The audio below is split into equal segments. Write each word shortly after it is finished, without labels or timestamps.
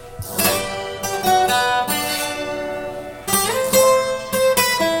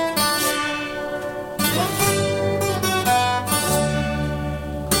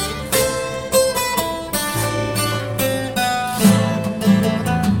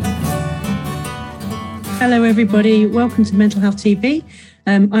Hello, everybody. Welcome to Mental Health TV.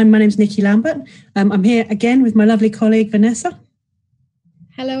 My name's Nikki Lambert. I'm here again with my lovely colleague, Vanessa.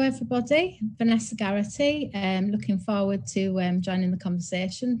 Hello, everybody. Vanessa Garrity. Looking forward to joining the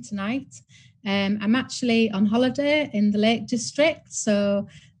conversation tonight. I'm actually on holiday in the Lake District, so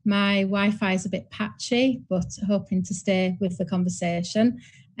my Wi-Fi is a bit patchy, but hoping to stay with the conversation.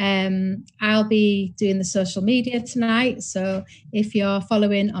 I'll be doing the social media tonight, so if you're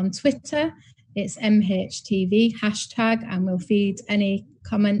following on Twitter, it's MHTV hashtag, and we'll feed any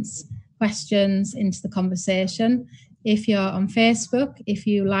comments, questions into the conversation. If you're on Facebook, if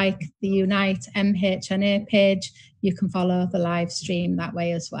you like the Unite MHNA page, you can follow the live stream that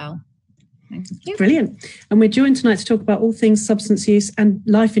way as well. Thank you. Brilliant. And we're joined tonight to talk about all things substance use and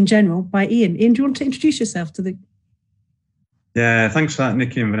life in general by Ian. Ian, do you want to introduce yourself to the... Yeah, thanks for that,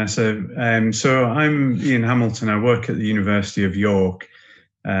 Nikki and Vanessa. So I'm Ian Hamilton. I work at the University of York.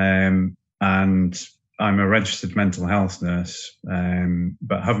 And I'm a registered mental health nurse,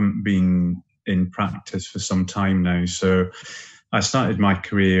 but haven't been in practice for some time now. So I started my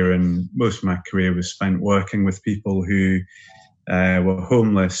career, and most of my career was spent working with people who were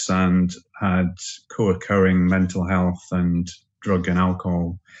homeless and had co-occurring mental health and drug and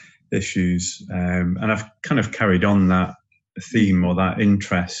alcohol issues. And I've kind of carried on that theme or that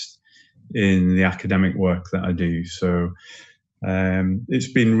interest in the academic work that I do. So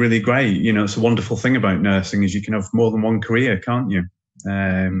it's been really great. You know, it's a wonderful thing about nursing is you can have more than one career, can't you?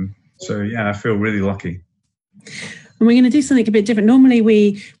 So yeah, I feel really lucky. And we're going to do something a bit different. Normally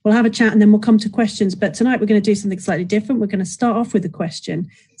we will have a chat and then we'll come to questions, but tonight we're going to do something slightly different. We're going to start off with a question.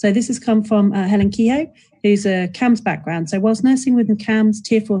 So this has come from Helen Kehoe, who's a CAMHS background. So whilst nursing within CAMHS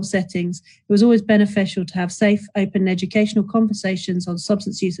Tier 4 settings, it was always beneficial to have safe, open, educational conversations on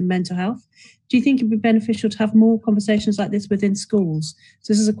substance use and mental health. Do you think it'd be beneficial to have more conversations like this within schools?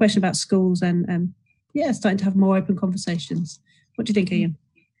 So this is a question about schools and starting to have more open conversations. What do you think, Ian?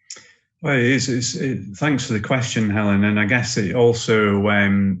 Well, thanks for the question, Helen. And I guess it also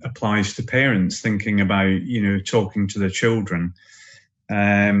applies to parents thinking about, talking to their children.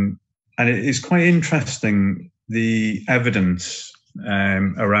 And it is quite interesting, the evidence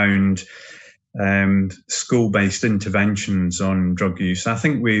around school-based interventions on drug use. I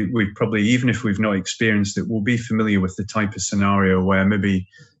think we probably, even if we've not experienced it, we'll be familiar with the type of scenario where maybe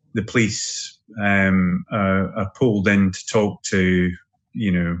the police are pulled in to talk to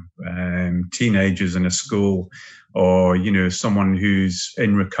teenagers in a school, or someone who's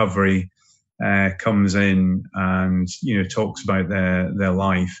in recovery comes in and talks about their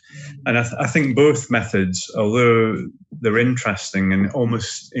life. And I think both methods, although they're interesting and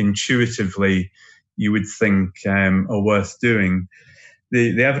almost intuitively you would think are worth doing,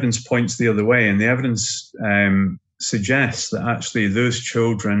 the evidence points the other way, and the evidence suggests that actually those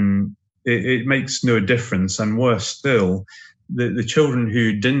children, it makes no difference, and worse still, the children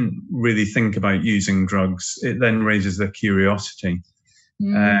who didn't really think about using drugs, it then raises their curiosity.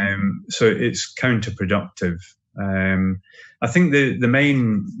 So it's counterproductive. I think the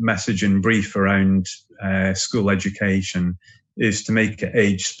main message in brief around school education is to make it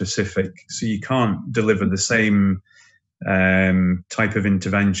age specific. So you can't deliver the same type of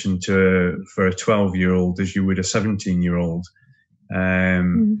intervention for a 12-year-old as you would a 17-year-old.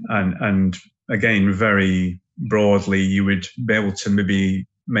 And again, very broadly, you would be able to maybe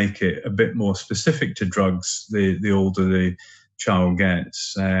make it a bit more specific to drugs the older the child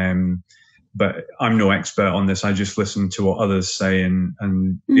gets. But I'm no expert on this. I just listen to what others say, and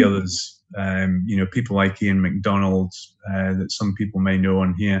the others, people like Ian McDonald, that some people may know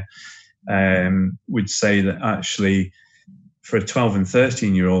on here, would say that actually for a 12 and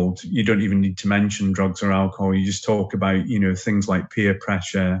 13-year-old, you don't even need to mention drugs or alcohol. You just talk about, things like peer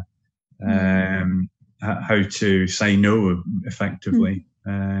pressure, how to say no effectively.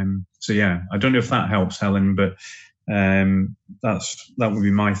 So yeah, I don't know if that helps, Helen, but that would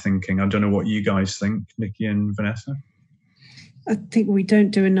be my thinking. I don't know what you guys think, Nikki and Vanessa. I think we don't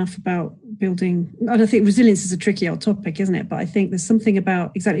do enough about building. I don't think resilience is a tricky old topic, isn't it? But I think there's something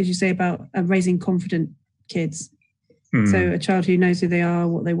about, exactly as you say, about raising confident kids. So a child who knows who they are,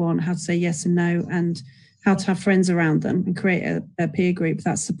 what they want, how to say yes and no, and how to have friends around them and create a peer group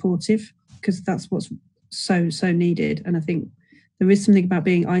that's supportive, because that's what's so needed. And I think there is something about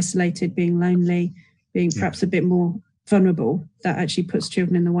being isolated, being lonely, being perhaps a bit more vulnerable, that actually puts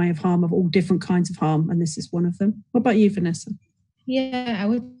children in the way of harm, of all different kinds of harm, and this is one of them. What about you, Vanessa? Yeah, I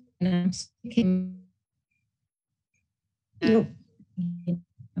would. I'm speaking.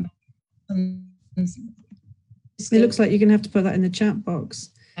 It looks like you're going to have to put that in the chat box.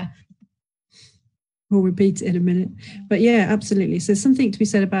 We'll repeat it in a minute. But yeah, absolutely. So something to be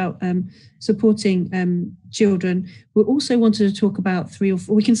said about supporting children. We also wanted to talk about 3 or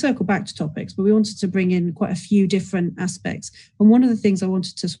 4, we can circle back to topics, but we wanted to bring in quite a few different aspects. And one of the things I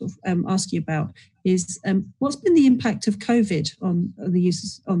wanted to sort of ask you about is what's been the impact of COVID on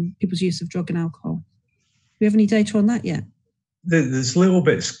people's use of drug and alcohol? Do we have any data on that yet? There's little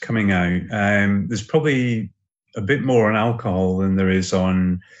bits coming out. There's probably a bit more on alcohol than there is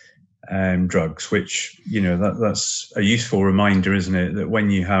on drugs, which, that's a useful reminder, isn't it? That when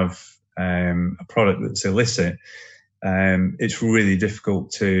you have a product that's illicit, it's really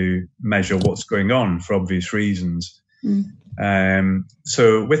difficult to measure what's going on for obvious reasons.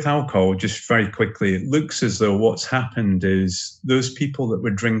 So with alcohol, just very quickly, it looks as though what's happened is those people that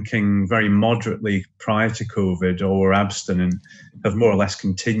were drinking very moderately prior to COVID or were abstinent have more or less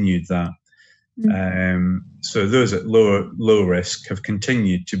continued that. So those at low risk have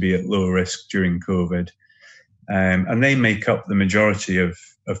continued to be at low risk during COVID, and they make up the majority of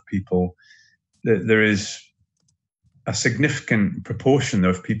people. There is a significant proportion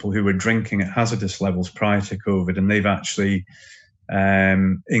of people who were drinking at hazardous levels prior to COVID, and they've actually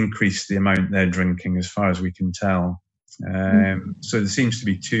increased the amount they're drinking as far as we can tell. So there seems to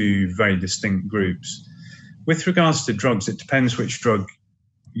be 2 very distinct groups. With regards to drugs, it depends which drug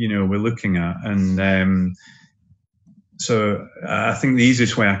we're looking at, and so I think the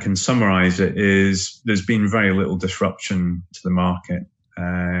easiest way I can summarize it is there's been very little disruption to the market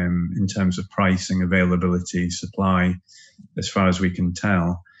in terms of pricing, availability, supply, as far as we can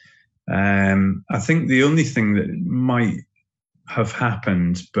tell. I think the only thing that might have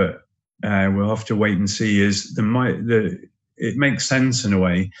happened, but we'll have to wait and see, is it makes sense in a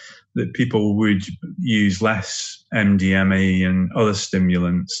way that people would use less MDMA and other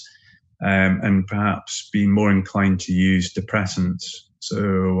stimulants, and perhaps be more inclined to use depressants.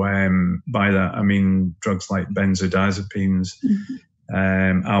 So by that, I mean drugs like benzodiazepines,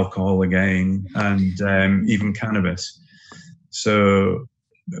 alcohol again, and even cannabis. So,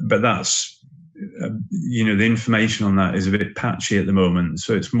 but that's, the information on that is a bit patchy at the moment.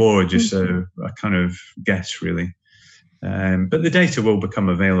 So it's more just a kind of guess, really. But the data will become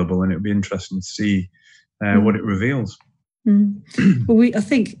available, and it'll be interesting to see what it reveals. Well, I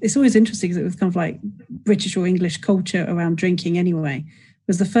think it's always interesting because it was kind of like British or English culture around drinking anyway.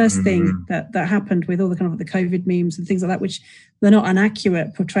 Was the first thing that happened with all the kind of the COVID memes and things like that, which they're not an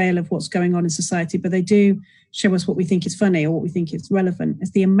accurate portrayal of what's going on in society, but they do show us what we think is funny or what we think is relevant.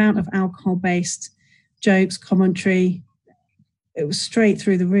 It's the amount of alcohol-based jokes, commentary. It was straight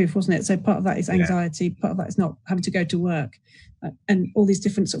through the roof, wasn't it? So part of that is anxiety, part of that is not having to go to work, and all these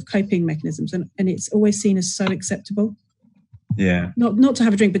different sort of coping mechanisms. And it's always seen as so acceptable. Yeah. Not to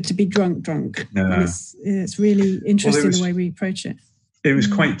have a drink, but to be drunk. No. And it's really interesting the way we approach it. It was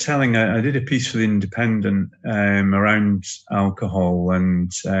quite telling. I did a piece for The Independent around alcohol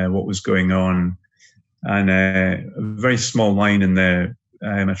and what was going on. And a very small line in there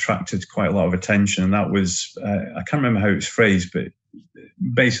attracted quite a lot of attention. And that was, I can't remember how it was phrased, but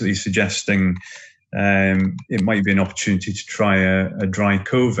basically suggesting it might be an opportunity to try a dry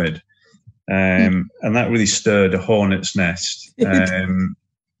COVID. And that really stirred a hornet's nest.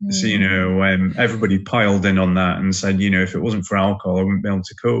 So, everybody piled in on that and said, if it wasn't for alcohol, I wouldn't be able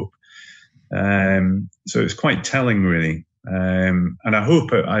to cope. So it's quite telling, really. And I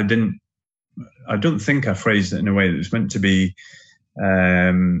hope I don't think I phrased it in a way that was meant to be,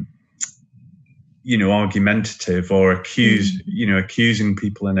 argumentative or accusing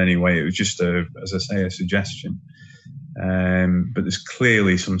people in any way. It was just as I say, a suggestion. But there's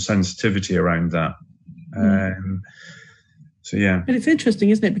clearly some sensitivity around that. So yeah, and it's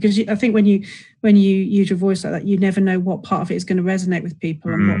interesting, isn't it? Because I think when you use your voice like that, you never know what part of it is going to resonate with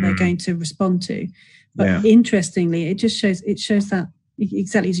people and what they're going to respond to. But interestingly, it shows that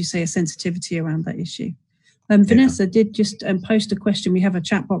exactly as you say, a sensitivity around that issue. Vanessa did just post a question. We have a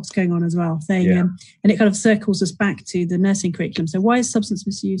chat box going on as well, saying, and it kind of circles us back to the nursing curriculum. So why is substance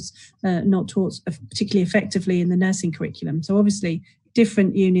misuse not taught particularly effectively in the nursing curriculum? So obviously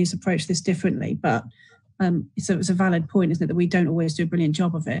different unis approach this differently, but so it's a valid point, isn't it, that we don't always do a brilliant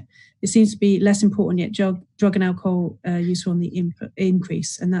job of it. It seems to be less important yet drug and alcohol use on the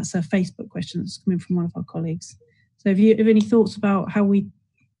increase, and that's a Facebook question that's coming from one of our colleagues. So have you any thoughts about how we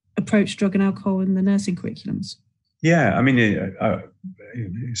approach drug and alcohol in the nursing curriculums? Yeah, I mean,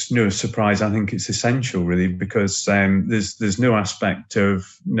 it's no surprise. I think it's essential, really, because there's no aspect of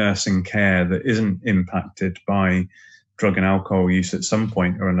nursing care that isn't impacted by drug and alcohol use at some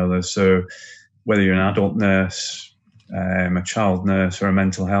point or another. So whether you're an adult nurse, a child nurse, or a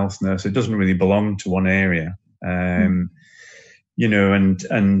mental health nurse, it doesn't really belong to one area. And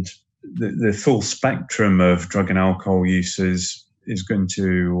the full spectrum of drug and alcohol use is going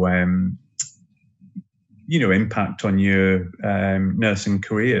to impact on your nursing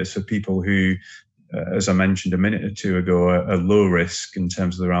careers for people who, as I mentioned a minute or two ago, are low risk in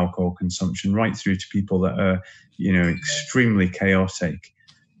terms of their alcohol consumption, right through to people that are, extremely chaotic,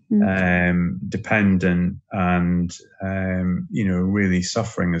 dependent, and really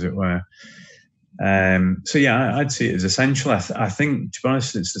suffering, as it were. So yeah, I'd see it as essential. I think, to be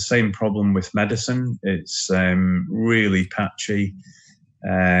honest, it's the same problem with medicine. It's really patchy.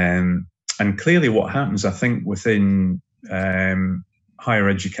 And clearly what happens, I think, within higher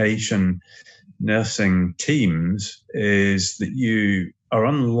education nursing teams is that you are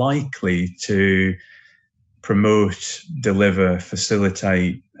unlikely to promote, deliver,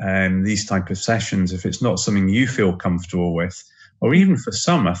 facilitate these type of sessions if it's not something you feel comfortable with. Or even for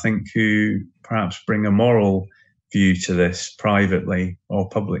some, I think, who perhaps bring a moral view to this privately or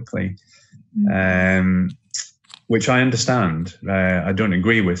publicly, which I understand. I don't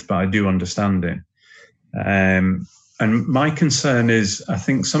agree with, but I do understand it. And my concern is, I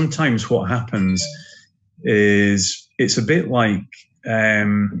think sometimes what happens is it's a bit like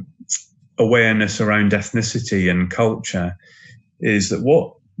awareness around ethnicity and culture, is that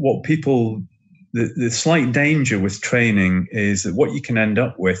what people... The slight danger with training is that what you can end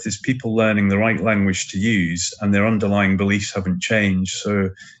up with is people learning the right language to use and their underlying beliefs haven't changed. So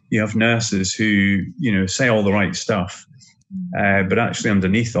you have nurses who, say all the right stuff, but actually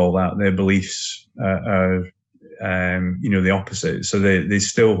underneath all that, their beliefs are the opposite. So they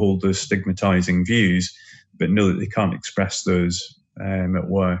still hold those stigmatizing views, but know that they can't express those at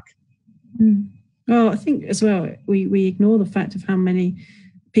work. Well, I think as well, we ignore the fact of how many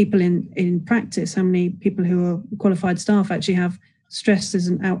people in practice, how many people who are qualified staff actually have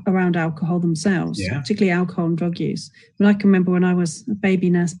stresses around alcohol themselves, particularly alcohol and drug use. But I can remember when I was a baby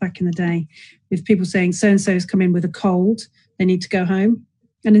nurse back in the day, with people saying so-and-so's come in with a cold, they need to go home.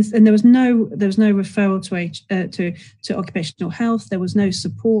 And there was no referral to occupational health. There was no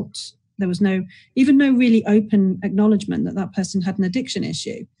support. There was no really open acknowledgement that person had an addiction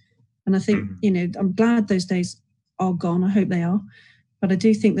issue. And I think, I'm glad those days are gone. I hope they are. But I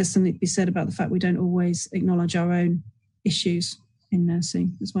do think there's something to be said about the fact we don't always acknowledge our own issues in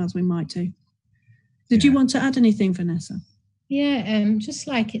nursing as well as we might do. Did you want to add anything, Vanessa? Yeah, just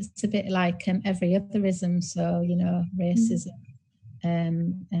like it's a bit like every other ism. So, racism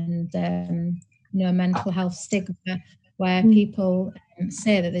and, mental health stigma, where people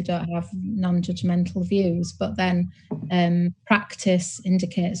say that they don't have non-judgmental views, but then practice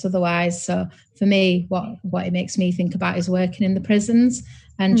indicates otherwise. So for me, what it makes me think about is working in the prisons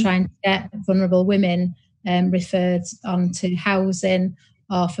and trying to get vulnerable women referred on to housing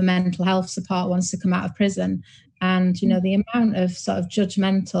or for mental health support once they come out of prison. And, the amount of sort of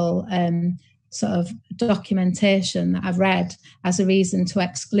judgmental sort of documentation that I've read as a reason to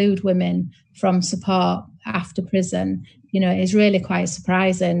exclude women from support after prison, is really quite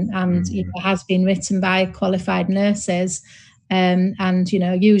surprising. And it has been written by qualified nurses and,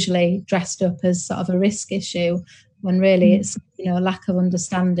 usually dressed up as sort of a risk issue, when really it's, a lack of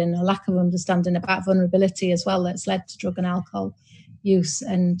understanding about vulnerability as well that's led to drug and alcohol use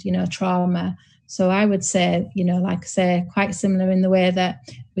and, trauma. So I would say, like I say, quite similar in the way that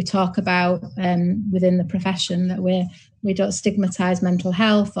we talk about within the profession, that we don't stigmatise mental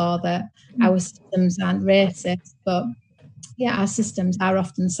health or that our systems aren't racist. But yeah, our systems are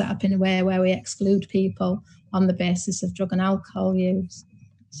often set up in a way where we exclude people on the basis of drug and alcohol use.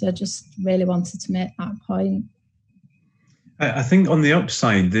 So I just really wanted to make that point. I think on the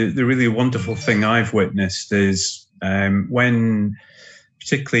upside, the really wonderful thing I've witnessed is when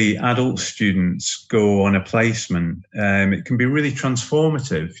particularly adult students go on a placement, it can be really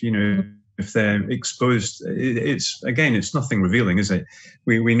transformative. If they're exposed, it's nothing revealing, is it?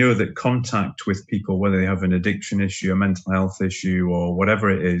 We know that contact with people, whether they have an addiction issue, a mental health issue, or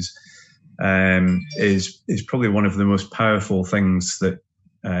whatever it is probably one of the most powerful things that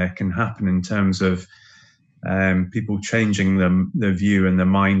can happen in terms of people changing their view and their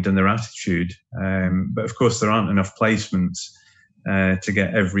mind and their attitude. But of course, there aren't enough placements to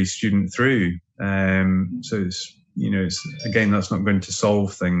get every student through. So again, that's not going to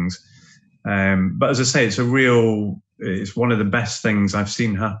solve things. But as I say, it's one of the best things I've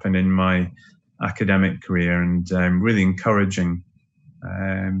seen happen in my academic career, and really encouraging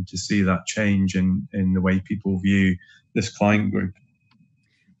to see that change in the way people view this client group.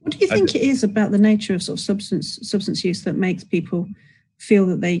 What do you think it is about the nature of sort of substance use that makes people feel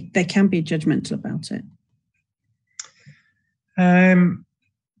that they can be judgmental about it?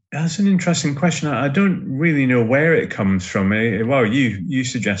 That's an interesting question. I don't really know where it comes from. Well, you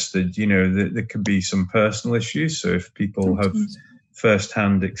suggested, that there could be some personal issues. So if people have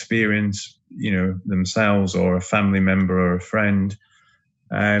first-hand experience, themselves or a family member or a friend,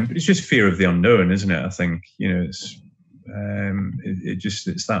 but it's just fear of the unknown, isn't it? I think, it's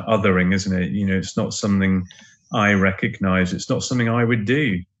that othering, isn't it? It's not something I recognize. It's not something I would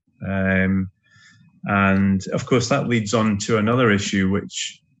do. And of course, that leads on to another issue,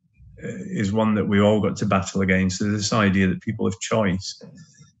 which is one that we all got to battle against. So this idea that people have choice.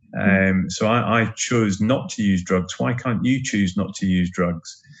 So I chose not to use drugs. Why can't you choose not to use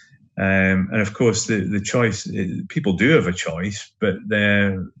drugs? And of course, the choice, people do have a choice, but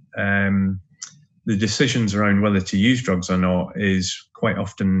the decisions around whether to use drugs or not is quite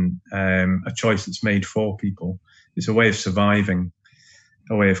often a choice that's made for people. It's a way of surviving,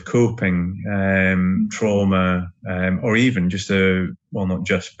 a way of coping, trauma, or even just not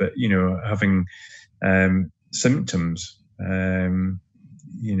just, but, having symptoms. None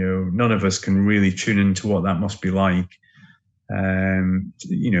of us can really tune into what that must be like.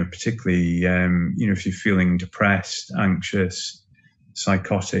 Particularly, if you're feeling depressed, anxious,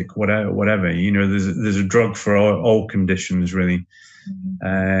 psychotic, whatever, there's a drug for all conditions, really.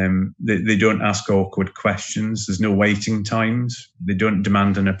 They don't ask awkward questions. There's no waiting times. They don't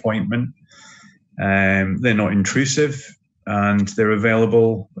demand an appointment. They're not intrusive, and they're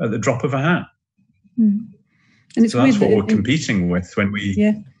available at the drop of a hat. And it's so that's what we're competing with when we.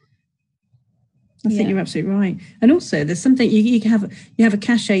 Yeah. I think you're absolutely right. And also, there's something you have a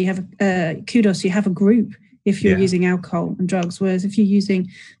cachet, you have kudos, you have a group if you're using alcohol and drugs, whereas if you're using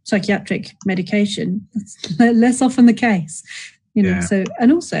psychiatric medication, that's less often the case. So,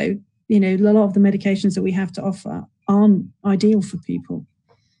 and also, a lot of the medications that we have to offer aren't ideal for people.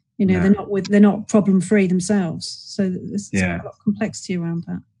 They're not problem free themselves. So there's a lot of complexity around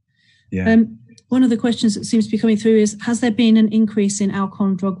that. Yeah. One of the questions that seems to be coming through is, has there been an increase in alcohol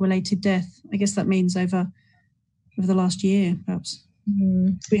and drug-related death? I guess that means over the last year, perhaps.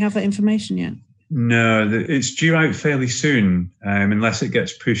 Do we have that information yet? No, it's due out fairly soon, unless it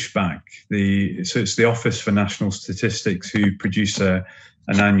gets pushed back. So it's the Office for National Statistics who produce an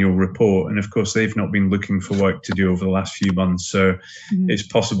annual report, and of course they've not been looking for work to do over the last few months. So it's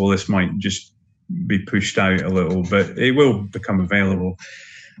possible this might just be pushed out a little, but it will become available.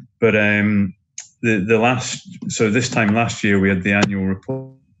 But this time last year we had the annual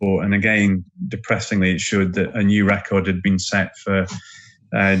report, and again, depressingly, it showed that a new record had been set for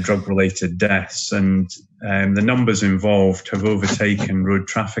drug-related deaths, and the numbers involved have overtaken road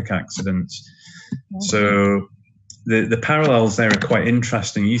traffic accidents. So the parallels there are quite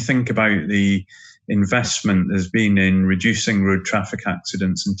interesting. You think about the investment there's been in reducing road traffic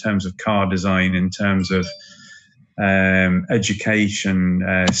accidents in terms of car design, in terms of education,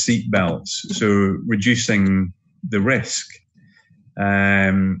 seat belts, so reducing the risk.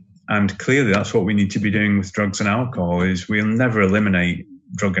 And clearly that's what we need to be doing with drugs and alcohol. Is we'll never eliminate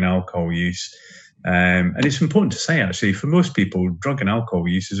drug and alcohol use. And it's important to say, actually, for most people, drug and alcohol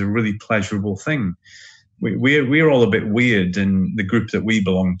use is a really pleasurable thing. We're all a bit weird in the group that we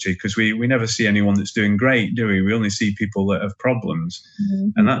belong to, because we never see anyone that's doing great, do we? We only see people that have problems.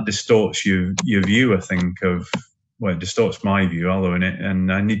 And that distorts your view, I think, it distorts my view, I'll own it.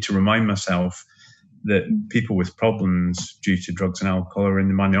 And I need to remind myself that people with problems due to drugs and alcohol are in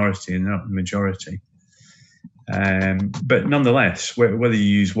the minority and not the majority. But nonetheless, whether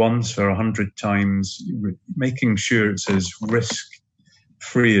you use once or 100 times, making sure it's as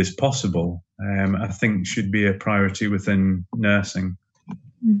risk-free as possible, I think should be a priority within nursing.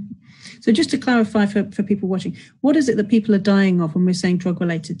 So just to clarify for people watching, what is it that people are dying of when we're saying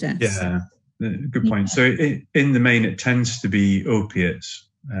drug-related deaths? Yeah, good point. So in the main, it tends to be opiates,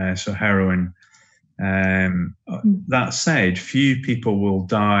 so heroin. That said, few people will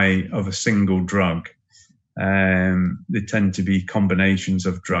die of a single drug. They tend to be combinations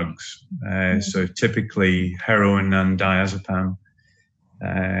of drugs. So typically heroin and diazepam,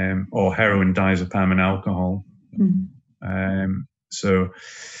 or heroin, diazepam and alcohol.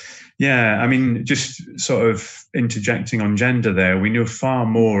 Just sort of interjecting on gender there, we know far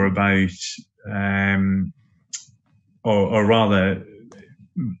more about, or rather,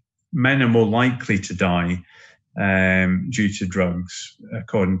 men are more likely to die due to drugs,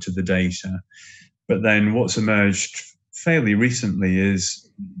 according to the data. But then what's emerged fairly recently is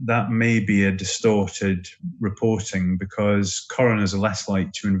that may be a distorted reporting, because coroners are less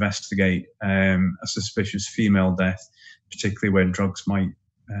likely to investigate a suspicious female death, particularly where drugs might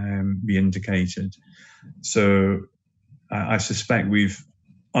be indicated. So I suspect we've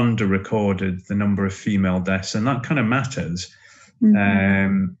under-recorded the number of female deaths, and that kind of matters.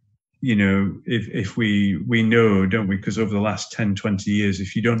 if we know, don't we, because over the last 10, 20 years,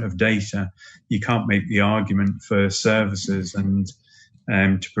 if you don't have data, you can't make the argument for services and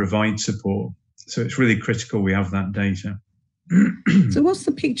to provide support. So it's really critical we have that data. So what's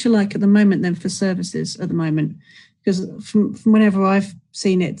the picture like at the moment then for services at the moment? Because from whenever I've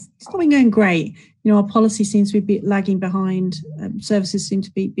seen it, it's not been going great. Our policy seems to be lagging behind. Services seem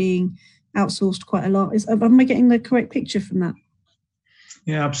to be being outsourced quite a lot. Am I getting the correct picture from that?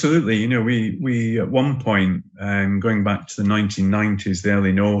 Yeah, absolutely. We at one point, going back to the 1990s, the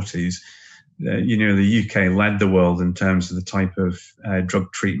early noughties, the UK led the world in terms of the type of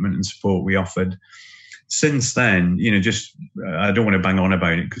drug treatment and support we offered. Since then, I don't want to bang on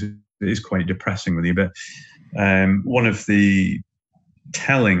about it because it is quite depressing with you, but one of the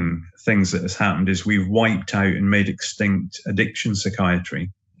telling things that has happened is we've wiped out and made extinct addiction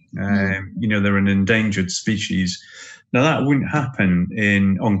psychiatry. They're an endangered species. Now, that wouldn't happen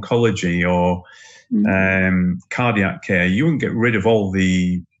in oncology or cardiac care. You wouldn't get rid of all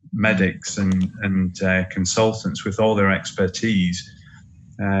the medics and consultants with all their expertise.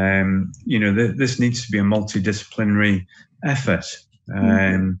 This needs to be a multidisciplinary effort.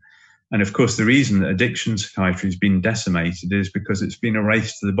 And of course, the reason that addiction psychiatry has been decimated is because it's been a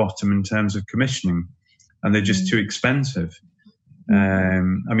race to the bottom in terms of commissioning, and they're just too expensive.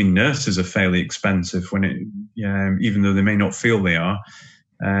 Nurses are fairly expensive even though they may not feel they are.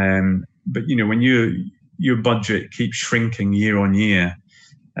 But when your budget keeps shrinking year on year,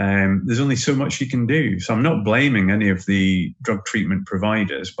 there's only so much you can do. So I'm not blaming any of the drug treatment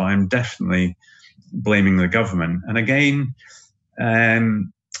providers, but I'm definitely blaming the government. And again,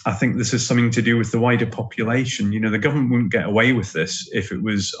 I think this is something to do with the wider population. The government wouldn't get away with this if it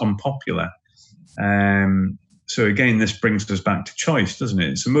was unpopular. So again, this brings us back to choice, doesn't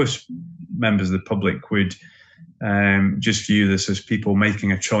it? So most members of the public would just view this as people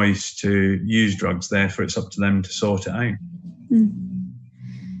making a choice to use drugs. Therefore, it's up to them to sort it out.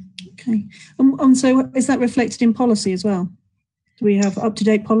 Okay. So is that reflected in policy as well? Do we have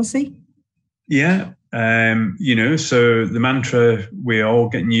up-to-date policy? Yeah. So the mantra we're all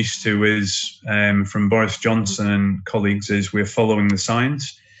getting used to is from Boris Johnson and colleagues is we're following the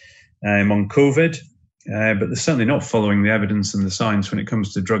science on COVID, but they're certainly not following the evidence and the science when it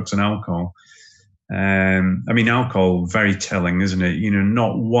comes to drugs and alcohol. Alcohol, very telling, isn't it?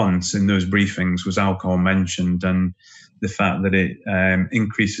 Not once in those briefings was alcohol mentioned, and the fact that it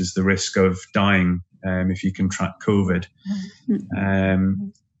increases the risk of dying if you contract COVID.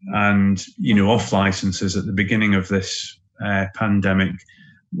 And off licenses at the beginning of this pandemic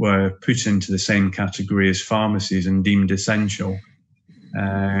were put into the same category as pharmacies and deemed essential.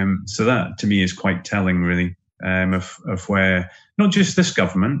 So that to me is quite telling, really, of where not just this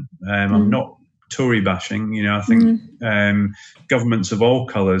government. I'm not Tory bashing. I think governments of all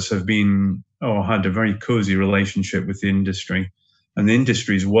colours have had a very cosy relationship with the industry, and the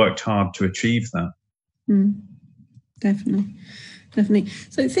industry's worked hard to achieve that. Definitely.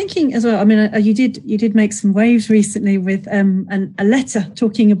 So thinking as well, you did make some waves recently with a letter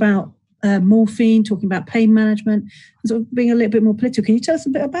talking about morphine, talking about pain management, and sort of being a little bit more political. Can you tell us a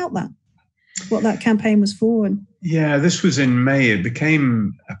bit about that? What that campaign was for? Yeah, this was in May. It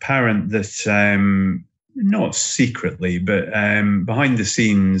became apparent that not secretly, but behind the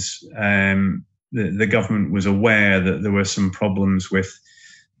scenes, the government was aware that there were some problems with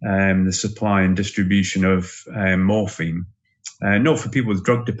the supply and distribution of morphine. Not for people with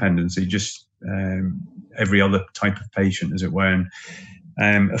drug dependency, just every other type of patient, as it were.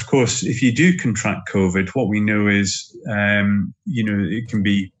 And of course, if you do contract COVID, what we know is, it can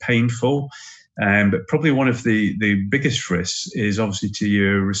be painful, but probably one of the biggest risks is obviously to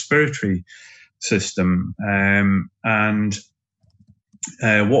your respiratory system. And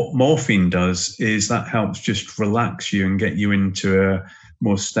what morphine does is that helps just relax you and get you into a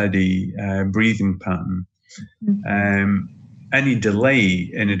more steady breathing pattern. Any delay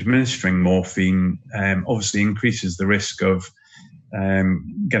in administering morphine obviously increases the risk of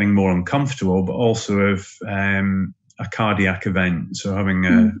getting more uncomfortable, but also of a cardiac event, so having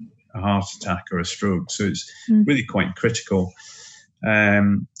a heart attack or a stroke. So it's really quite critical.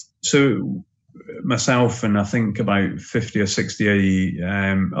 So myself and I think about 50 or 60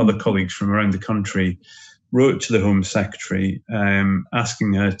 other colleagues from around the country wrote to the Home Secretary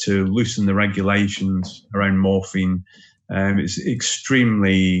asking her to loosen the regulations around morphine. It's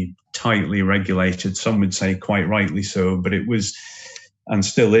extremely tightly regulated, some would say quite rightly so, but it was and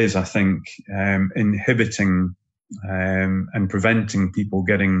still is, I think, inhibiting and preventing people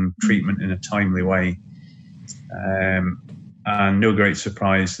getting treatment in a timely way. And no great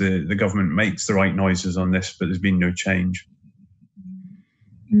surprise, the government makes the right noises on this, but there's been no change.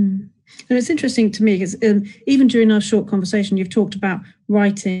 And it's interesting to me because even during our short conversation, you've talked about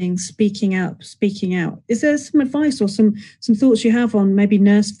writing, speaking up, speaking out. Is there some advice or some thoughts you have on maybe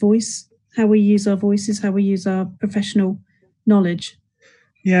nurse voice, how we use our voices, how we use our professional knowledge?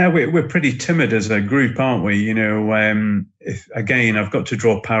 Yeah, we're pretty timid as a group, aren't we? You know, again, I've got to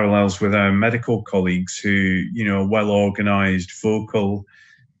draw parallels with our medical colleagues who, you know, are well organised, vocal,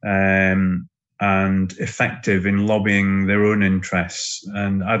 and effective in lobbying their own interests.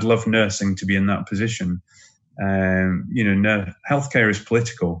 And I'd love nursing to be in that position. You know, healthcare is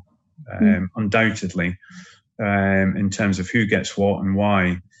political, undoubtedly, in terms of who gets what and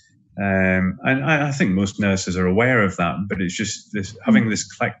why. And I think most nurses are aware of that, but it's just having this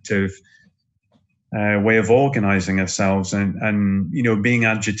collective way of organising ourselves and you know, being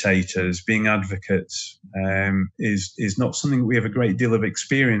agitators, being advocates is not something we have a great deal of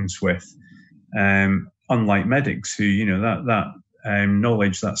experience with. Unlike medics, who, you know, that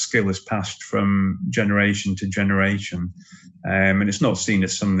knowledge, that skill is passed from generation to generation, and it's not seen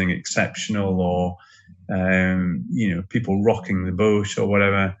as something exceptional or you know, people rocking the boat or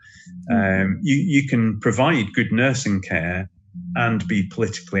whatever. You can provide good nursing care and be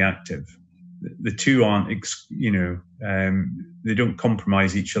politically active. The two aren't, you know, they don't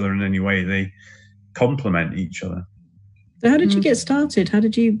compromise each other in any way. They complement each other. So how did you get started? How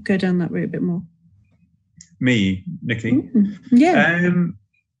did you go down that route a bit more? Me, Nikki? Yeah.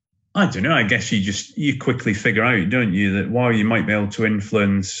 I don't know. I guess you quickly figure out, don't you, that while you might be able to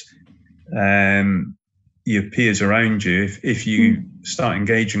influence your peers around you, if you start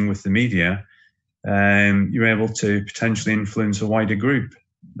engaging with the media, you're able to potentially influence a wider group.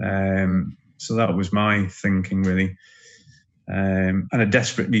 So that was my thinking, really, and a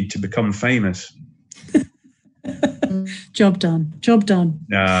desperate need to become famous. Job done. Go on.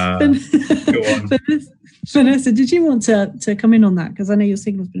 Vanessa, did you want to come in on that? Because I know your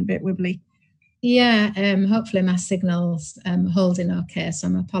signal's been a bit wibbly. Yeah, hopefully my signal's holding okay, so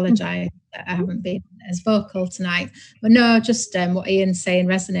I'm apologise that I haven't been as vocal tonight. But no, just what Ian's saying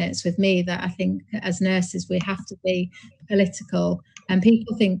resonates with me, that I think as nurses we have to be political, and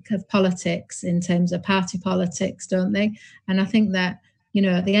people think of politics in terms of party politics, don't they? And I think that, you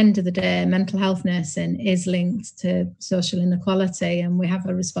know, at the end of the day, mental health nursing is linked to social inequality, and we have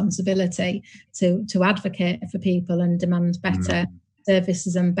a responsibility to advocate for people and demand better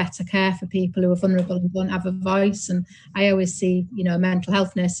services and better care for people who are vulnerable and don't have a voice. And I always see, you know, mental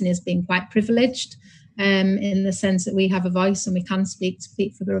health nursing as being quite privileged in the sense that we have a voice and we can speak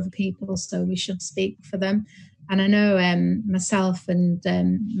for other people, so we should speak for them. And I know myself and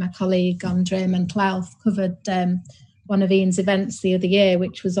my colleague Andre Mental Health covered one of Ian's events the other year,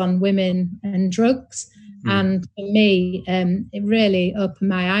 which was on women and drugs. And for me, it really opened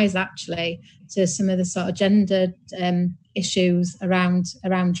my eyes actually to some of the sort of gendered issues around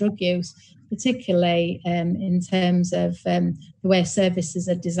drug use, particularly in terms of the way services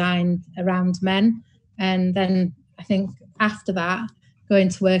are designed around men. And then I think after that, going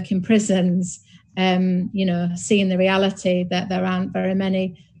to work in prisons, you know, seeing the reality that there aren't very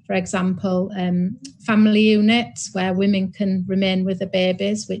many, for example, family units where women can remain with the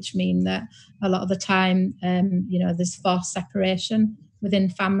babies, which mean that a lot of the time, you know, there's forced separation within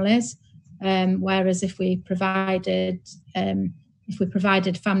families. Whereas if we provided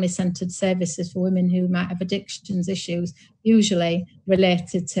family-centred services for women who might have addictions issues, usually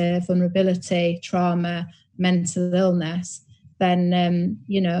related to vulnerability, trauma, mental illness, then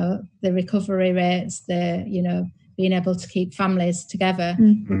you know, the recovery rates, you know, being able to keep families together,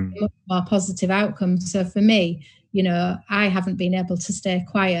 much more positive outcomes. So for me, you know, I haven't been able to stay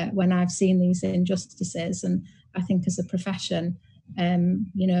quiet when I've seen these injustices, and I think as a profession,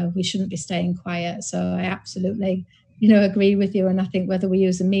 you know, we shouldn't be staying quiet. So I absolutely, you know, agree with you. And I think whether we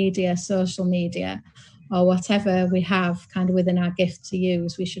use a media, social media, or whatever we have kind of within our gift to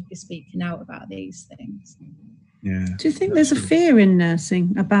use, we should be speaking out about these things. Yeah. Do you think there's a fear in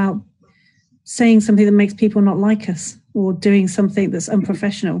nursing about saying something that makes people not like us, or doing something that's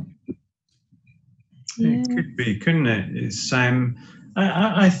unprofessional? It could be, couldn't it? It's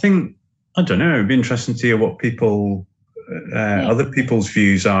I think, I don't know, it'd be interesting to hear what people other people's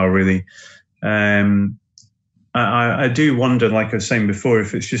views are, really. I do wonder, like I was saying before,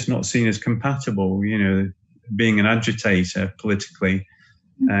 if it's just not seen as compatible, you know, being an agitator politically,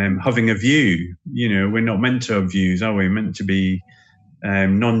 having a view. You know, we're not meant to have views, are we? We're meant to be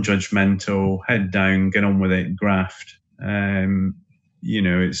non-judgmental, head down, get on with it, graft. You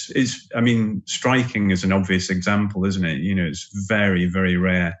know, it's. I mean, striking is an obvious example, isn't it? You know, it's very, very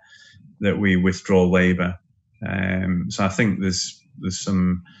rare that we withdraw labour. So I think there's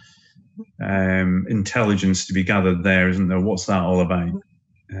some intelligence to be gathered there, isn't there? What's that all about?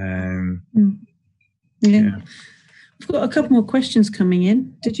 Yeah. We've got a couple more questions coming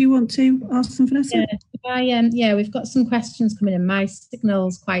in. Did you want to ask them, Vanessa? Yeah, we've got some questions coming in. My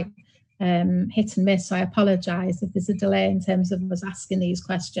signal's quite hit and miss, so I apologise if there's a delay in terms of us asking these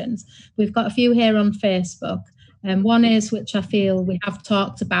questions. We've got a few here on Facebook. One is, which I feel we have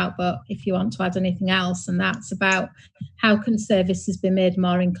talked about, but if you want to add anything else, and that's about how can services be made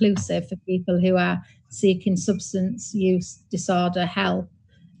more inclusive for people who are seeking substance use disorder help.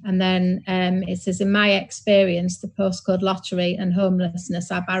 And then it says, in my experience, the postcode lottery and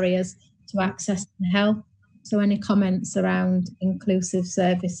homelessness are barriers to access and help. So any comments around inclusive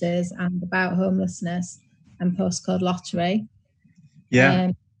services and about homelessness and postcode lottery?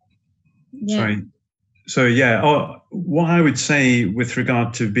 Sorry. So, what I would say with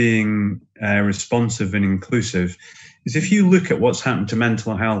regard to being responsive and inclusive is if you look at what's happened to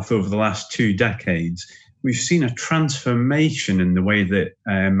mental health over the last 2 decades, we've seen a transformation in the way that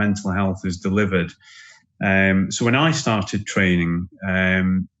mental health is delivered. So when I started training,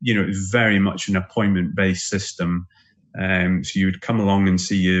 it was very much an appointment-based system. So you would come along and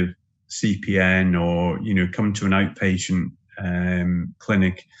see your CPN or, come to an outpatient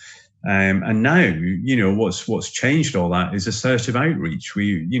clinic. And now, what's changed all that is assertive outreach.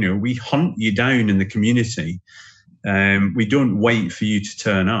 We hunt you down in the community. We don't wait for you to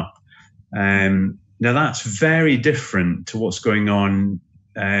turn up. Now that's very different to what's going on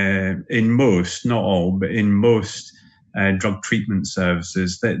in most, not all, but in most drug treatment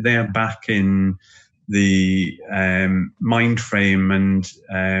services. They are back in the mind frame and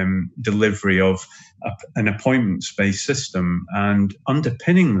delivery of an appointment-based system, and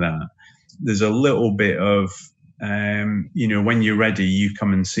underpinning that, there's a little bit of when you're ready, you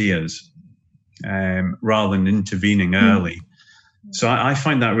come and see us, rather than intervening early. So I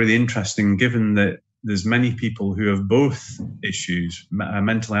find that really interesting, given that there's many people who have both issues, a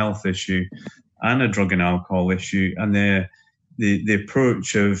mental health issue and a drug and alcohol issue, and the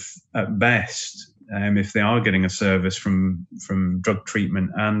approach of, at best, if they are getting a service from drug treatment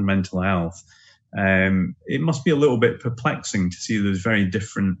and mental health, it must be a little bit perplexing to see those very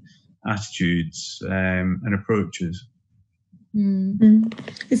different attitudes and approaches.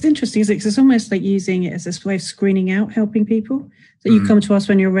 It's interesting, isn't it? 'Cause it's almost like using it as this way of screening out, helping people. So you come to us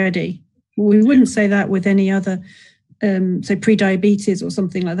when you're ready. We wouldn't say that with any other, say, pre-diabetes or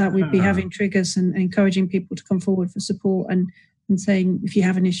something like that. We'd be having triggers and encouraging people to come forward for support and saying, if you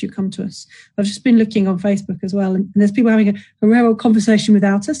have an issue, come to us. I've just been looking on Facebook as well, and there's people having a rare old conversation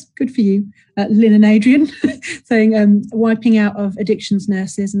without us. Good for you, Lynn and Adrian, saying wiping out of addictions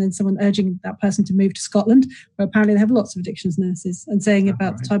nurses, and then someone urging that person to move to Scotland, where apparently they have lots of addictions nurses, and saying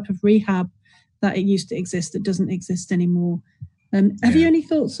about the type of rehab that it used to exist that doesn't exist anymore. Have you any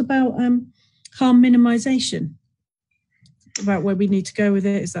thoughts about harm minimisation? About where we need to go with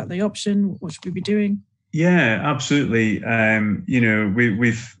it? Is that the option? What should we be doing? Yeah, absolutely.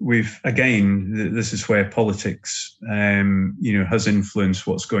 We've again, this is where politics, has influenced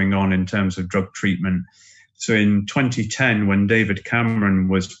what's going on in terms of drug treatment. So in 2010, when David Cameron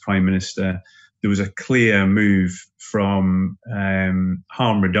was Prime Minister, there was a clear move from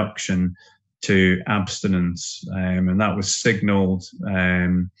harm reduction to abstinence, and that was signalled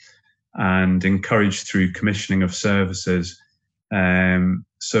and encouraged through commissioning of services.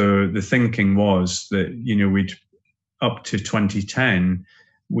 So the thinking was that, we'd up to 2010,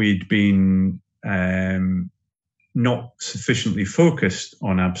 we'd been not sufficiently focused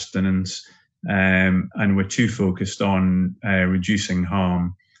on abstinence, and we're too focused on reducing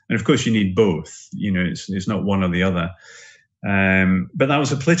harm. And of course, you need both. It's not one or the other. But that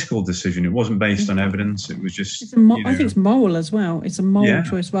was a political decision. It wasn't based on evidence. It was just. I think it's moral as well. It's a moral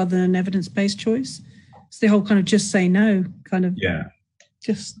choice rather than an evidence-based choice. It's the whole kind of just say no kind of. Yeah.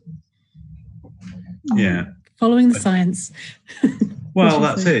 Just. Following the science. Well,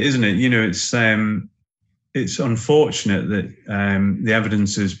 that's it, isn't it? It's unfortunate that the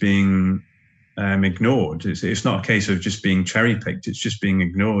evidence is being ignored. It's not a case of just being cherry picked. It's just being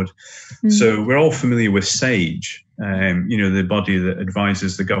ignored. So we're all familiar with SAGE, the body that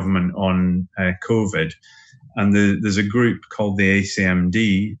advises the government on COVID. And there's a group called the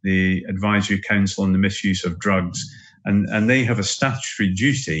ACMD, the Advisory Council on the Misuse of Drugs. And they have a statutory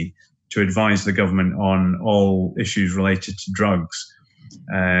duty to advise the government on all issues related to drugs.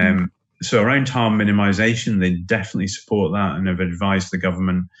 So around harm minimisation, they definitely support that and have advised the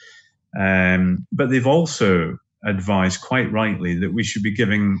government. But they've also advised quite rightly that we should be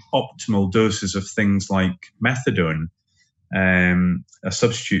giving optimal doses of things like methadone, a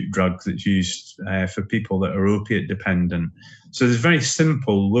substitute drug that's used for people that are opiate dependent. So there's very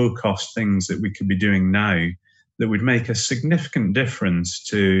simple, low-cost things that we could be doing now that would make a significant difference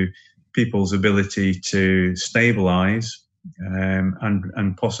to people's ability to stabilise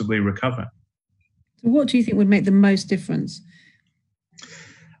and possibly recover. What do you think would make the most difference?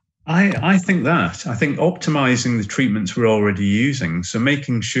 I think optimizing the treatments we're already using, so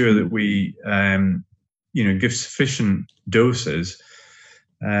making sure that we, give sufficient doses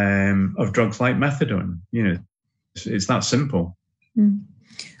of drugs like methadone. It's that simple.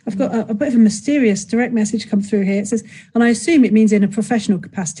 I've got a bit of a mysterious direct message come through here. It says, and I assume it means in a professional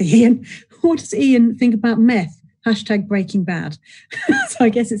capacity, Ian. What does Ian think about meth? #Breaking Bad. So I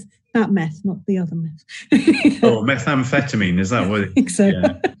guess it's that meth, not the other meth. Oh, methamphetamine, is that what? I think so.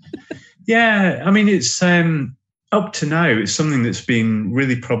 Yeah. I mean, it's up to now, it's something that's been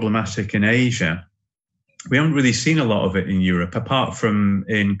really problematic in Asia. We haven't really seen a lot of it in Europe, apart from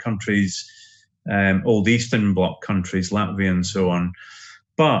in countries, old Eastern Bloc countries, Latvia and so on.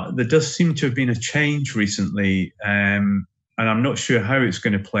 But there does seem to have been a change recently, and I'm not sure how it's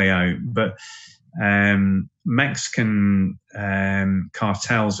going to play out, but Mexican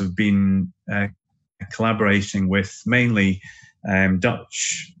cartels have been collaborating with mainly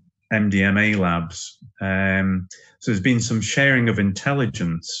Dutch MDMA labs. So there's been some sharing of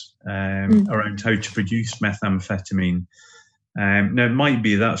intelligence around how to produce methamphetamine. Now, it might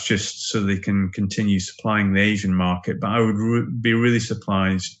be that's just so they can continue supplying the Asian market, but I would be really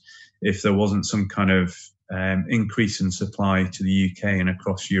surprised if there wasn't some kind of increase in supply to the UK and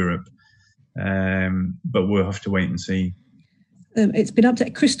across Europe. But we'll have to wait and see. It's been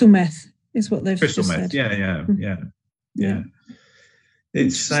updated. Crystal meth is what they've crystal just meth. said. Yeah.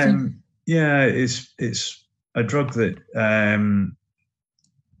 It's it's a drug that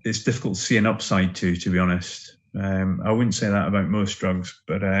it's difficult to see an upside to be honest. I wouldn't say that about most drugs,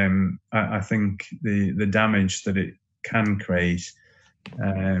 but I think the damage that it can create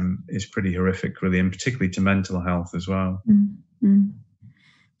is pretty horrific, really, and particularly to mental health as well.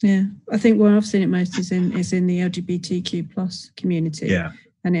 Yeah, I think where I've seen it most is in the LGBTQ plus community,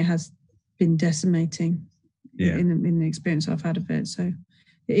 and it has been decimating in the experience I've had of it. So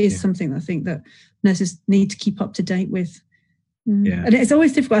it is something I think that nurses need to keep up to date with. And it's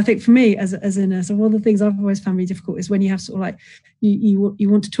always difficult, I think, for me as a nurse. And one of the things I've always found really difficult is when you have sort of like you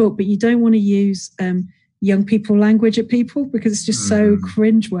want to talk, but you don't want to use young people language at people because it's just so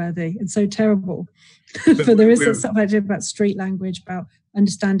cringeworthy and so terrible. But there is something about street language, about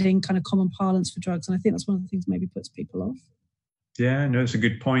understanding kind of common parlance for drugs, and I think that's one of the things that maybe puts people off. Yeah, no, it's a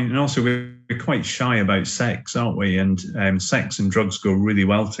good point. And also we're quite shy about sex, aren't we? And sex and drugs go really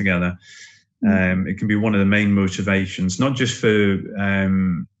well together. It can be one of the main motivations, not just for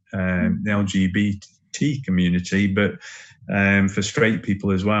the LGBT community, but for straight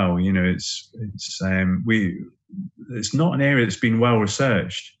people as well. It's not an area that's been well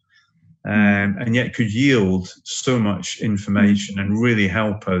researched, and yet could yield so much information and really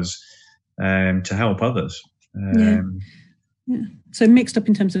help us to help others. So mixed up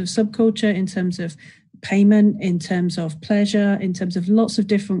in terms of subculture, in terms of payment, in terms of pleasure, in terms of lots of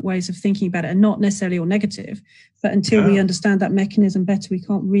different ways of thinking about it, and not necessarily all negative. But until we understand that mechanism better, we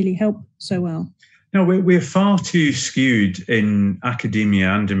can't really help so well. No, we're far too skewed in academia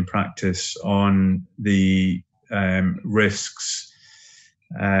and in practice on the risks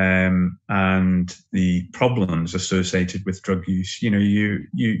and the problems associated with drug use. You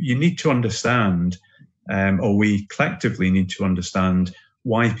need to understand, or we collectively need to understand,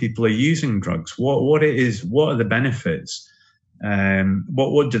 why people are using drugs, what it is, what are the benefits,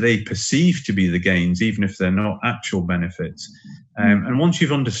 what do they perceive to be the gains, even if they're not actual benefits. And once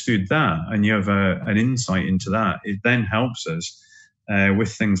you've understood that and you have an insight into that, it then helps us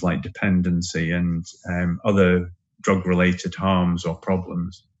with things like dependency and other drug-related harms or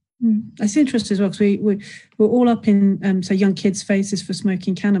problems. It's interesting as well, because we're all up in so young kids' faces for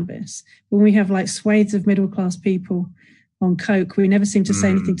smoking cannabis. When we have like swathes of middle-class people on coke, we never seem to say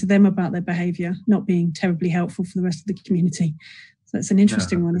anything to them about their behaviour not being terribly helpful for the rest of the community. So it's an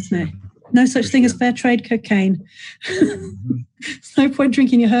interesting one, isn't it? No such thing as fair trade cocaine. There's no point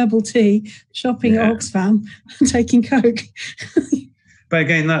drinking your herbal tea, shopping at Oxfam, and taking coke. But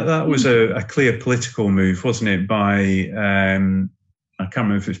again, that was a clear political move, wasn't it, by, I can't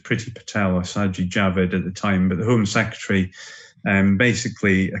remember if it was Priti Patel or Sajid Javid at the time, but the Home Secretary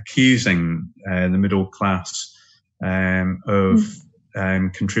basically accusing the middle class of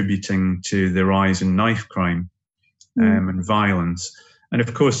contributing to the rise in knife crime and violence. And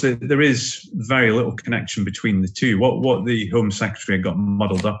of course, there is very little connection between the two. What the Home Secretary got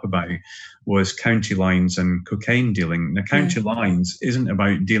muddled up about was county lines and cocaine dealing. Now, county lines isn't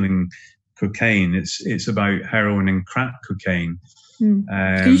about dealing cocaine. It's about heroin and crack cocaine.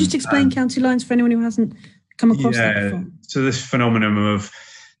 Can you just explain county lines for anyone who hasn't come across that before? So this phenomenon of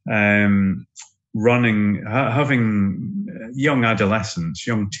having young adolescents,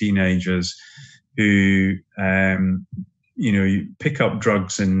 young teenagers who pick up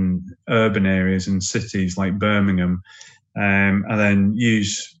drugs in urban areas and cities like Birmingham, and then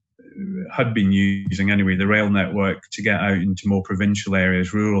had been using anyway the rail network to get out into more provincial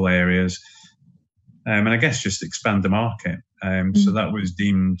areas, rural areas, and I guess just expand the market. So that was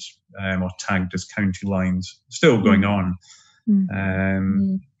deemed or tagged as county lines. Still going on.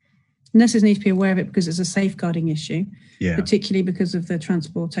 Nurses need to be aware of it because it's a safeguarding issue, yeah. particularly because of the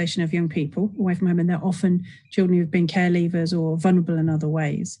transportation of young people away from home, and they're often children who've been care leavers or vulnerable in other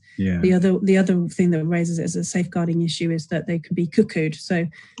ways. Yeah. The other thing that raises it as a safeguarding issue is that they can be cuckooed. So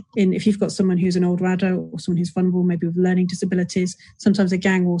if you've got someone who's an older adult or someone who's vulnerable, maybe with learning disabilities, sometimes a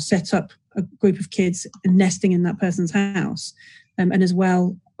gang will set up a group of kids nesting in that person's house. And as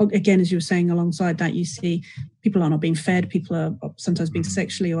well, again, as you were saying, alongside that, you see people are not being fed, people are sometimes being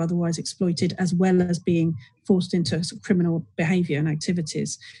sexually or otherwise exploited, as well as being forced into sort of criminal behaviour and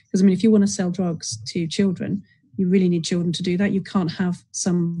activities. Because, I mean, if you want to sell drugs to children, you really need children to do that. You can't have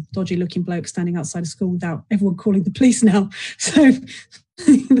some dodgy-looking bloke standing outside a school without everyone calling the police now. So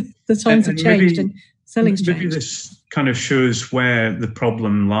the times have changed and selling's changed. Maybe this kind of shows where the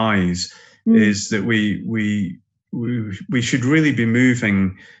problem lies, is that we should really be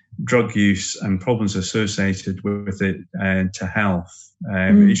moving drug use and problems associated with it to health.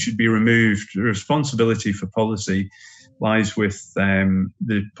 It should be removed. The responsibility for policy lies with the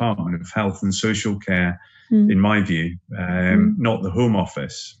Department of Health and Social Care, in my view, not the Home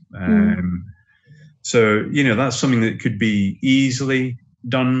Office. So, that's something that could be easily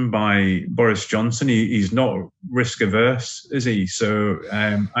done by Boris Johnson. He's not risk averse, is he? So,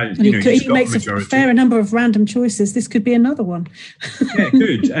 he makes a fair number of random choices. This could be another one. Yeah,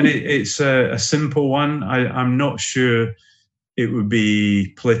 good. And it's a simple one. I'm not sure it would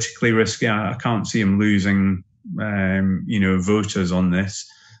be politically risky. I can't see him losing, voters on this.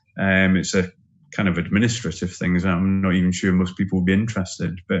 It's a kind of administrative thing. I'm not even sure most people would be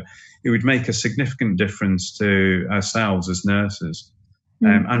interested, but it would make a significant difference to ourselves as nurses.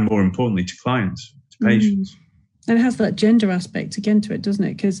 And more importantly, to clients, to patients. And it has that gender aspect again to it, doesn't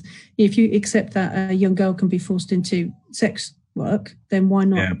it? Because if you accept that a young girl can be forced into sex work, then why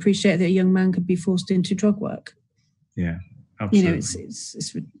not appreciate that a young man could be forced into drug work? Yeah, absolutely.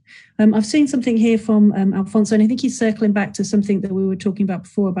 It's I've seen something here from Alfonso, and I think he's circling back to something that we were talking about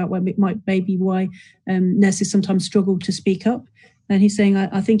before about why nurses sometimes struggle to speak up. And he's saying,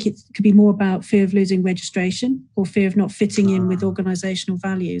 I think it could be more about fear of losing registration or fear of not fitting in with organisational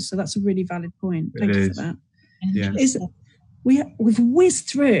values. So that's a really valid point. Thank you for that. Yeah. We've whizzed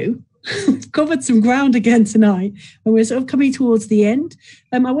through, covered some ground again tonight, and we're sort of coming towards the end.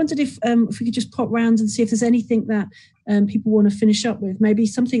 I wondered if we could just pop round and see if there's anything that people want to finish up with, maybe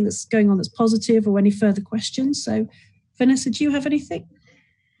something that's going on that's positive or any further questions. So, Vanessa, do you have anything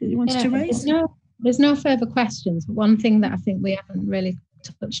that you wanted to raise? There's no further questions, but one thing that I think we haven't really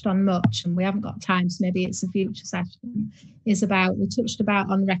touched on much, and we haven't got time, so maybe it's a future session, is about, we touched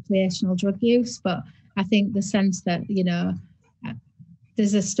about on recreational drug use, but I think the sense that,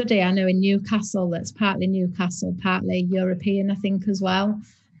 there's a study I know in Newcastle that's partly Newcastle, partly European, I think, as well.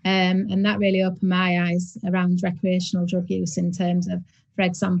 And that really opened my eyes around recreational drug use in terms of, for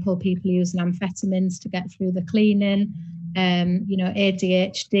example, people using amphetamines to get through the cleaning,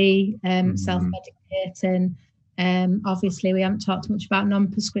 ADHD, self-medicating. Obviously, we haven't talked much about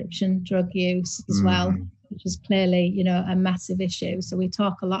non-prescription drug use as well, which is clearly, a massive issue. So we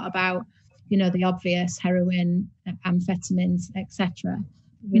talk a lot about, the obvious heroin, amphetamines, etc.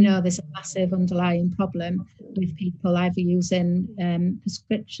 We know there's a massive underlying problem with people either using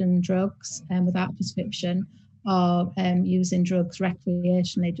prescription drugs without prescription or using drugs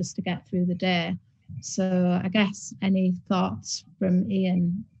recreationally just to get through the day. So I guess any thoughts from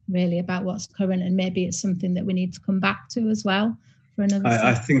Ian really about what's current, and maybe it's something that we need to come back to as well for another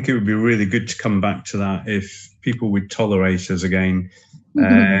I think it would be really good to come back to that if people would tolerate us again.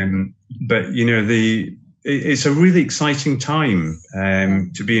 But it's a really exciting time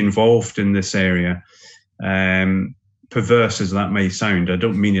to be involved in this area. Perverse as that may sound, I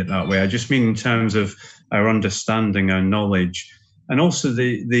don't mean it that way. I just mean in terms of our understanding, our knowledge, and also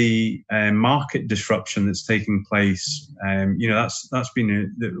the market disruption that's taking place. That's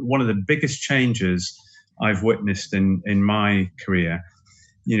been one of the biggest changes I've witnessed in my career.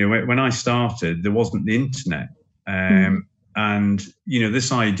 When I started, there wasn't the internet. And,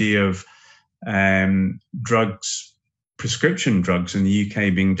 this idea of prescription drugs in the UK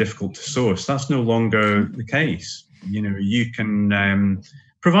being difficult to source, that's no longer the case. You can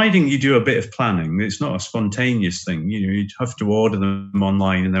providing you do a bit of planning. It's not a spontaneous thing. You'd have to order them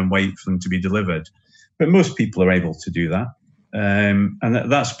online and then wait for them to be delivered. But most people are able to do that. And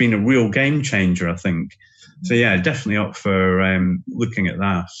that's been a real game changer, I think. So, yeah, definitely up for looking at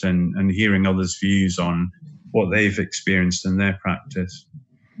that and hearing others' views on what they've experienced in their practice.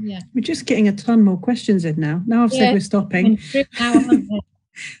 Yeah, we're just getting a ton more questions in now. Now I've said we're stopping.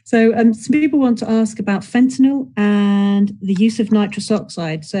 So some people want to ask about fentanyl and the use of nitrous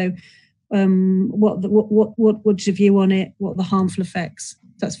oxide. So what's your view on it? What are the harmful effects?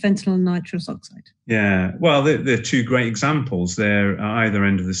 That's fentanyl and nitrous oxide. Yeah, well, they're two great examples. They're at either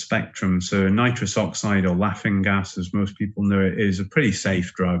end of the spectrum. So nitrous oxide, or laughing gas, as most people know it, is a pretty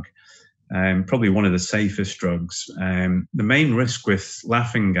safe drug. Probably one of the safest drugs. The main risk with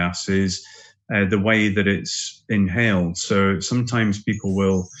laughing gas is the way that it's inhaled. So sometimes people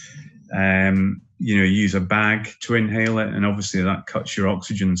will, use a bag to inhale it, and obviously that cuts your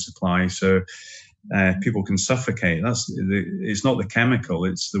oxygen supply. So people can suffocate. It's not the chemical;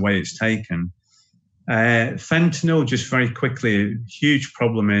 it's the way it's taken. Fentanyl, just very quickly, a huge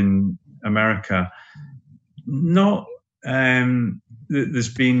problem in America.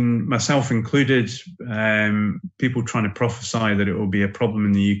 There's been, myself included, people trying to prophesy that it will be a problem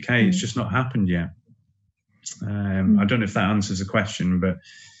in the UK. It's just not happened yet. I don't know if that answers the question, but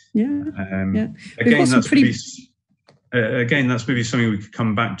again, that's maybe something we could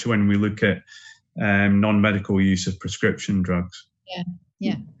come back to when we look at non-medical use of prescription drugs.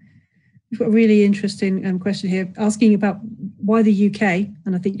 Yeah. We've got a really interesting question here asking about why the UK,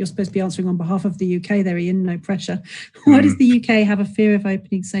 and I think you're supposed to be answering on behalf of the UK there, Ian, no pressure. Why does the UK have a fear of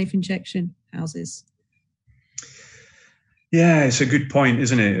opening safe injection houses? Yeah, it's a good point,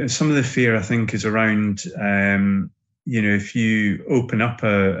 isn't it? Some of the fear, I think, is around, if you open up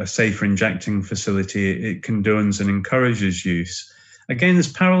a safer injecting facility, it condones and encourages use. Again,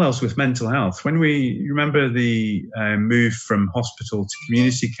 there's parallels with mental health. When we remember the move from hospital to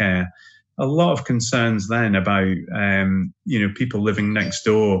community care, a lot of concerns then about, people living next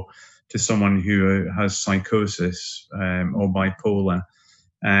door to someone who has psychosis or bipolar.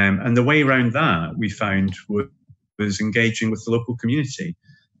 And the way around that, we found, was engaging with the local community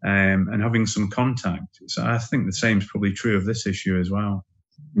and having some contact. So I think the same is probably true of this issue as well.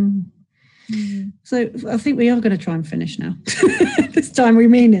 Mm. So I think we are going to try and finish now. This time we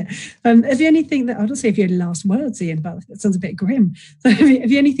mean it. Have you anything that, I don't say if you had last words, Ian, but that sounds a bit grim. So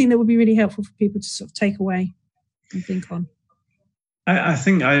have you anything that would be really helpful for people to sort of take away and think on? I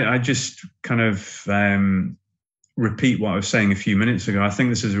think I just kind of repeat what I was saying a few minutes ago. I think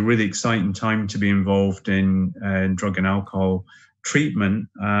this is a really exciting time to be involved in drug and alcohol treatment.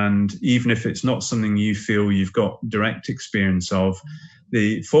 And even if it's not something you feel you've got direct experience of,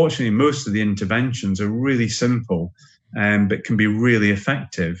 fortunately, most of the interventions are really simple, but can be really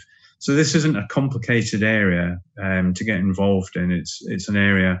effective. So this isn't a complicated area to get involved in. It's an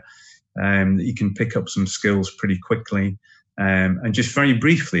area that you can pick up some skills pretty quickly. And just very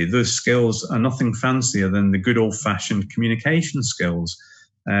briefly, those skills are nothing fancier than the good old-fashioned communication skills.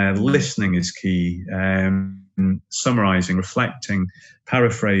 Listening is key, summarizing, reflecting,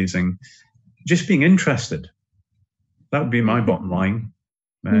 paraphrasing, just being interested. That would be my bottom line.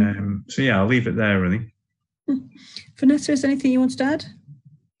 So yeah, I'll leave it there, really. Vanessa, is there anything you want to add?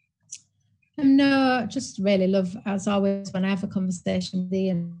 No, just really love, as always, when I have a conversation with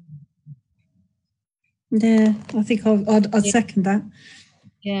Ian. Yeah, I think I'd second that.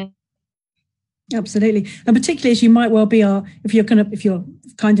 Yeah, absolutely, and particularly as you might well be if you're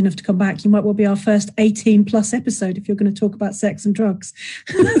kind enough to come back, you might well be our first 18+ episode if you're going to talk about sex and drugs.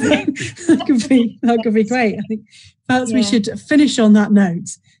 that could be great. I think perhaps we should finish on that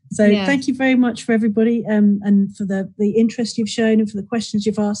note. So thank you very much for everybody and for the interest you've shown and for the questions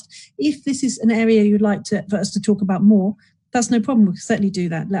you've asked. If this is an area you'd like for us to talk about more, that's no problem. We can certainly do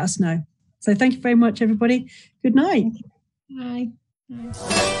that. Let us know. So thank you very much, everybody. Good night. Bye.